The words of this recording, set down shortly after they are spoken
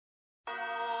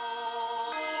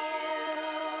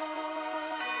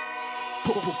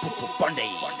Bundy,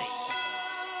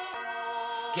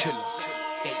 Killa,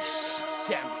 Ace,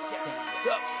 damn it,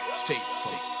 straight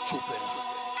from Jupiter.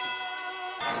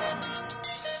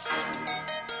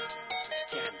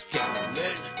 Damn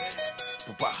it,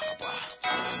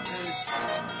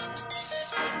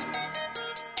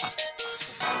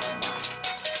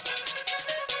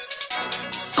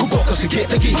 Kuboka si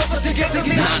getagi,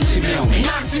 nan si meomi.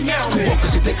 Kuboka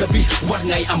si dekabi, war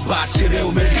ngay ambat si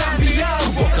rewmi.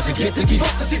 Kuboka si getagi,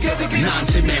 nan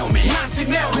si meomi.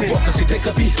 Kuboka si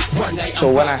dekabi, war ngay.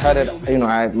 So when I heard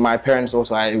it, my parents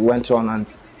also, I went on and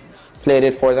played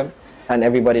it for them, and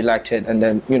everybody liked it. And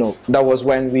then, that was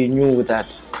when we knew that,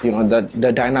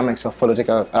 the dynamics of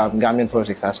political, Gambian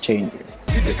politics has changed.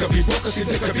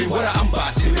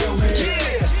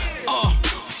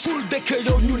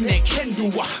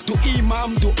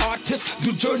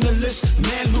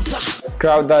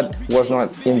 Crowd that was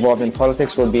not involved in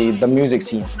politics would be the music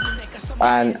scene,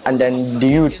 and then the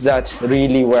youths that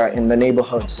really were in the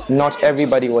neighborhoods. Not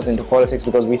everybody was into politics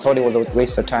because we thought it was a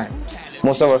waste of time.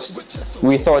 Most of us,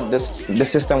 we thought the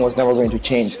system was never going to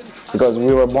change because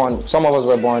some of us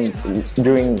were born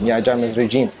during Jammeh's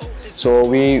regime. So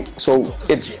we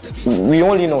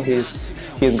only know his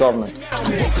government.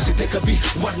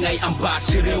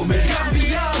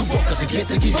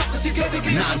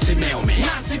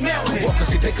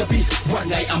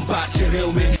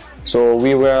 So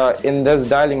we were in this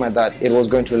dilemma that it was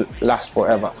going to last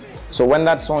forever. So when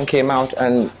that song came out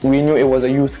and we knew it was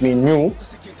a youth we knew,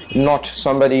 not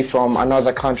somebody from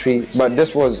another country, but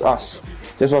this was us.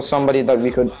 This was somebody that we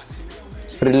could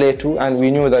relate to, and we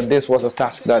knew that this was a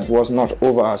task that was not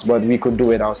over us, but we could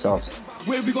do it ourselves.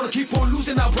 Where we gonna keep on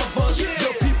losing our brothers?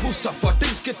 The people suffer,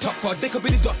 things get tougher. They could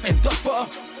be tough and tougher.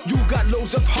 You got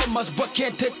loads of hummers, but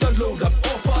can't take the load up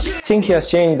off us. I think he has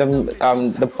changed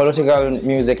the political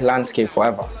music landscape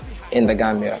forever in the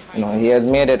Gambia. He has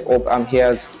made it open. He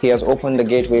has opened the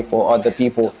gateway for other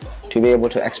people to be able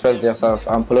to express themselves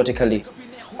politically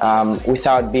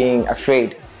without being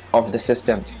afraid of the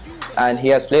system. And he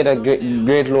has played a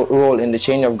great role in the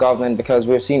change of government, because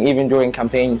we've seen even during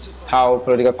campaigns how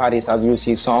political parties have used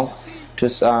his song to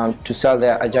sell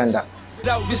their agenda.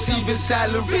 Without receiving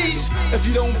salaries, if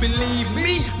you don't believe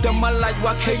me, then my life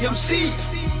why KMC.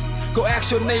 Go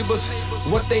ask your neighbors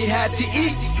what they had to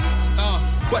eat.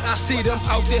 But I see them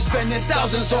out there spending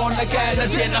thousands on a gala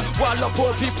dinner, while the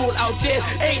poor people out there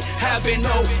ain't having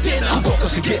no dinner. Kuboka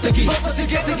si getagi,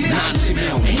 nan si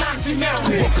meomi.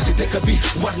 Kuboka si dekabi,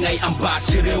 war ngay ambat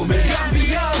si rewmi.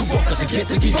 Kuboka si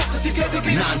getagi,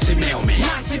 nan si meomi.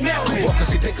 Kuboka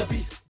si dekabi.